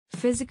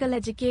Physical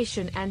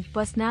education and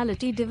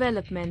personality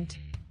development.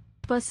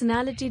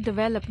 Personality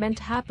development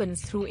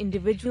happens through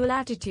individual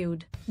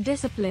attitude,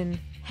 discipline,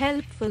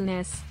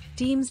 helpfulness,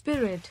 team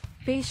spirit,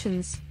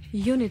 patience,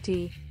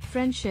 unity,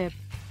 friendship.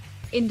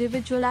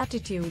 Individual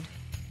attitude.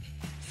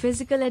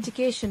 Physical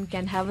education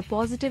can have a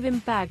positive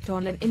impact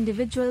on an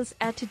individual's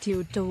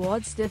attitude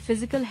towards their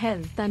physical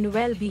health and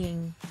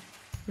well-being.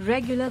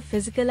 Regular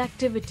physical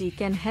activity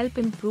can help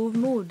improve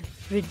mood,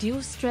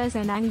 reduce stress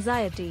and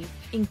anxiety,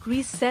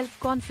 increase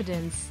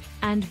self-confidence,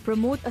 and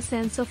promote a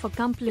sense of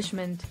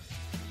accomplishment.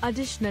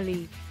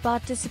 Additionally,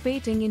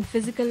 participating in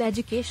physical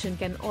education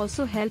can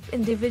also help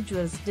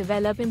individuals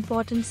develop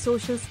important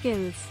social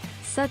skills,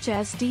 such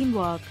as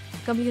teamwork,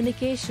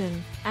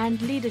 communication,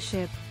 and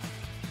leadership.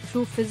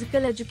 Through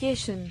physical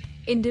education,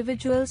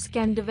 individuals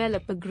can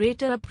develop a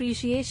greater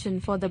appreciation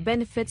for the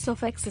benefits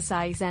of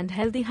exercise and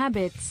healthy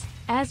habits,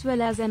 as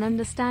well as an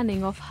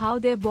understanding of how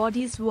their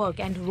bodies work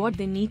and what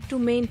they need to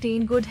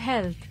maintain good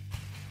health.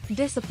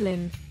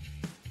 Discipline.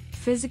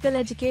 Physical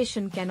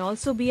education can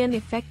also be an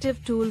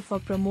effective tool for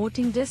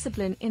promoting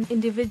discipline in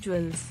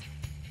individuals.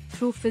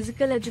 Through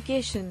physical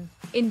education,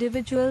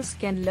 individuals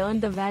can learn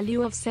the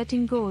value of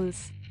setting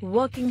goals,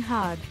 working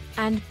hard,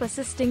 and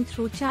persisting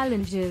through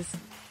challenges.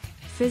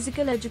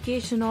 Physical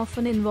education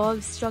often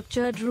involves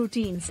structured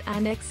routines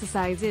and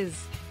exercises,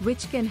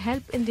 which can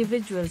help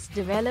individuals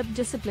develop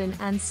discipline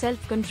and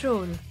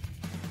self-control.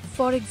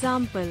 For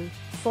example,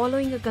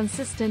 following a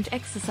consistent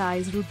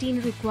exercise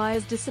routine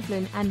requires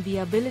discipline and the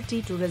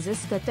ability to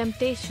resist the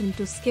temptation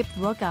to skip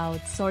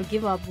workouts or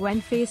give up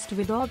when faced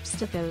with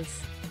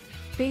obstacles.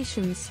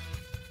 Patience.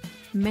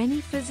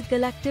 Many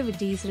physical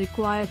activities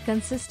require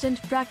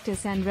consistent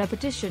practice and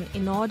repetition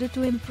in order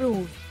to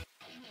improve.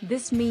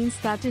 This means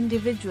that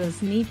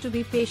individuals need to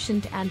be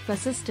patient and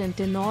persistent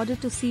in order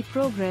to see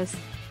progress.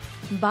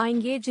 By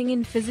engaging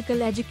in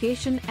physical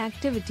education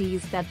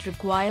activities that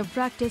require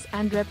practice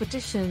and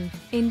repetition,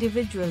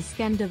 individuals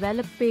can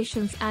develop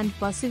patience and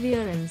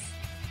perseverance.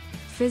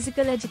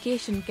 Physical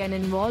education can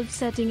involve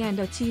setting and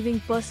achieving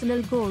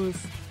personal goals,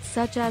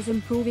 such as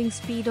improving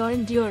speed or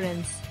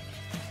endurance.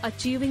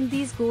 Achieving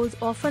these goals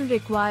often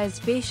requires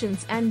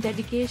patience and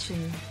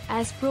dedication,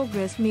 as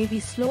progress may be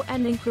slow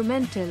and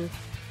incremental.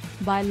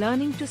 By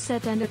learning to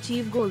set and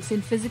achieve goals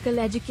in physical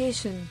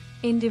education,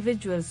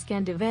 individuals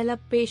can develop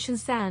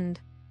patience and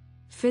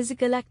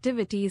physical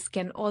activities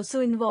can also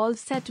involve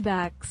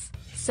setbacks,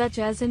 such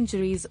as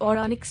injuries or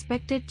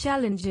unexpected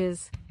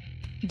challenges.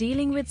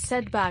 Dealing with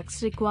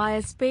setbacks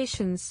requires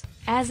patience,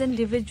 as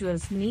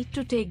individuals need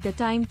to take the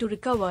time to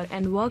recover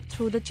and work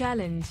through the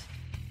challenge.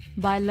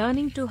 By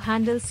learning to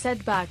handle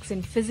setbacks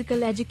in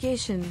physical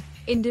education,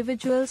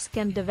 individuals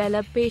can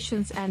develop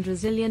patience and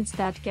resilience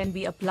that can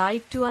be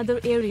applied to other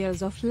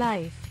areas of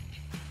life.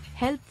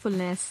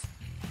 Helpfulness.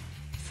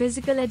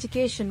 Physical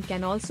education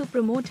can also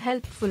promote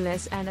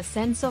helpfulness and a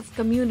sense of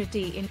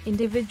community in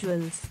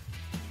individuals.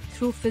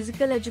 Through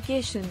physical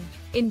education,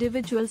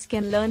 individuals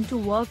can learn to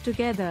work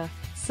together,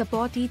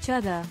 support each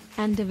other,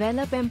 and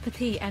develop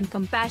empathy and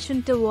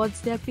compassion towards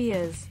their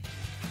peers.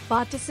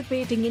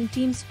 Participating in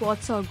team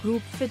sports or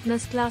group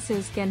fitness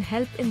classes can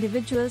help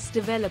individuals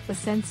develop a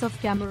sense of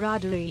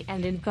camaraderie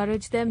and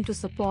encourage them to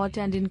support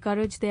and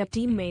encourage their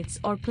teammates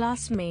or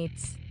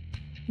classmates.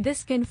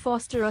 This can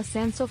foster a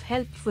sense of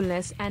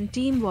helpfulness and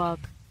teamwork,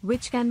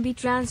 which can be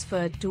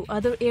transferred to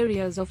other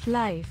areas of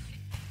life.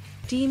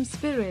 Team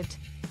spirit.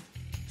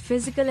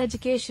 Physical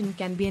education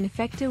can be an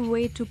effective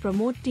way to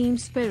promote team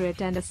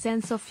spirit and a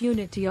sense of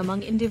unity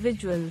among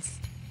individuals.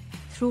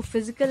 Through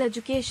physical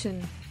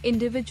education,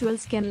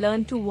 individuals can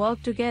learn to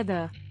work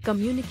together,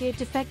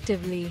 communicate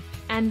effectively,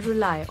 and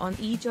rely on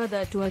each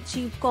other to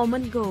achieve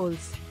common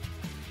goals.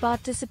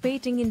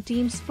 Participating in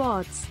team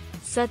sports,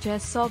 such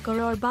as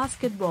soccer or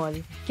basketball,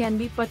 can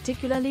be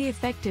particularly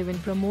effective in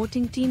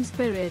promoting team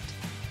spirit.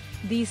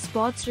 These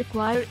sports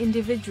require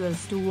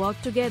individuals to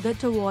work together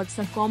towards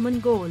a common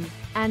goal,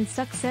 and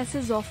success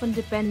is often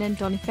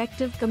dependent on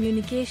effective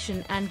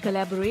communication and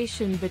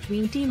collaboration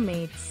between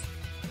teammates.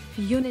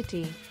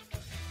 Unity.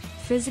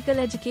 Physical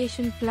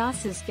education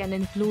classes can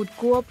include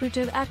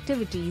cooperative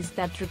activities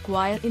that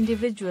require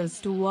individuals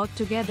to work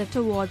together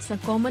towards a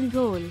common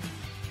goal.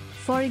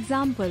 For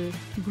example,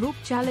 group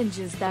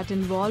challenges that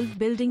involve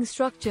building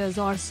structures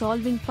or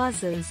solving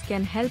puzzles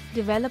can help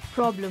develop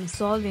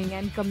problem-solving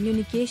and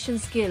communication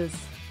skills,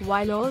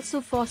 while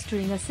also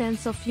fostering a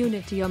sense of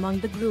unity among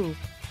the group.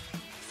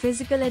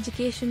 Physical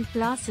education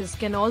classes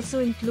can also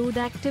include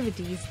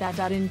activities that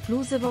are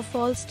inclusive of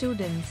all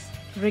students,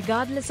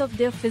 regardless of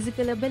their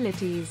physical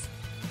abilities.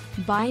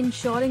 By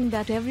ensuring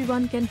that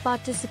everyone can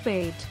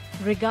participate,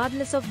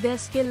 regardless of their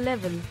skill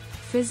level,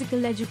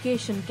 physical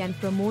education can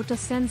promote a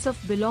sense of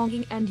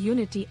belonging and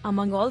unity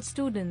among all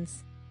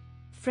students.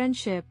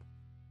 Friendship.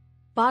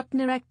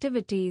 Partner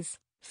activities.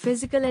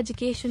 Physical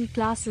education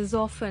classes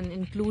often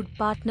include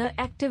partner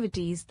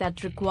activities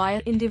that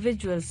require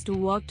individuals to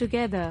work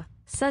together,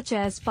 such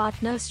as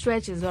partner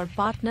stretches or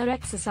partner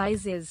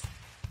exercises.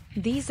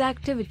 These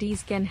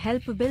activities can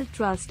help build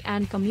trust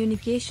and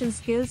communication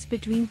skills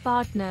between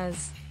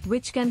partners.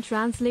 which can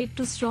translate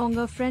to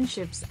stronger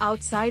friendships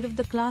outside of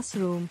the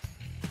classroom.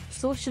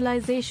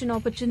 Socialization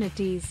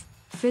opportunities.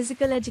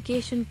 Physical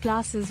education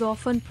classes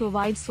often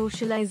provide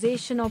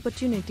socialization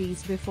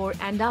opportunities before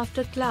and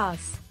after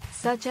class,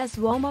 such as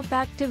warm-up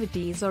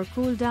activities or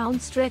cool-down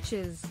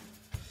stretches.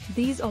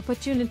 These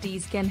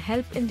opportunities can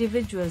help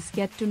individuals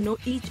get to know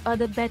each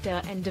other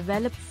better and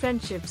develop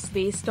friendships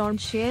based on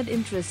shared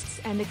interests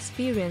and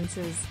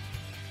experiences.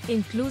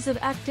 Inclusive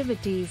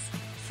activities.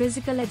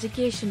 Physical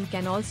education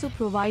can also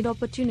provide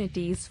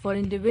opportunities for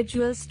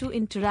individuals to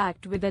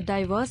interact with a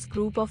diverse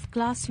group of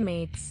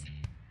classmates.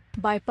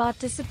 By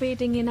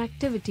participating in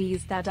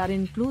activities that are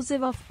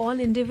inclusive of all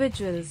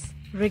individuals,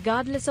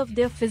 regardless of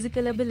their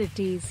physical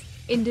abilities,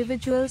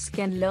 individuals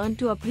can learn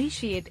to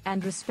appreciate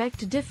and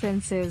respect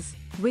differences,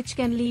 which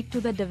can lead to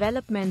the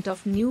development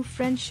of new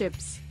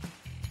friendships.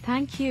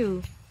 Thank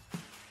you.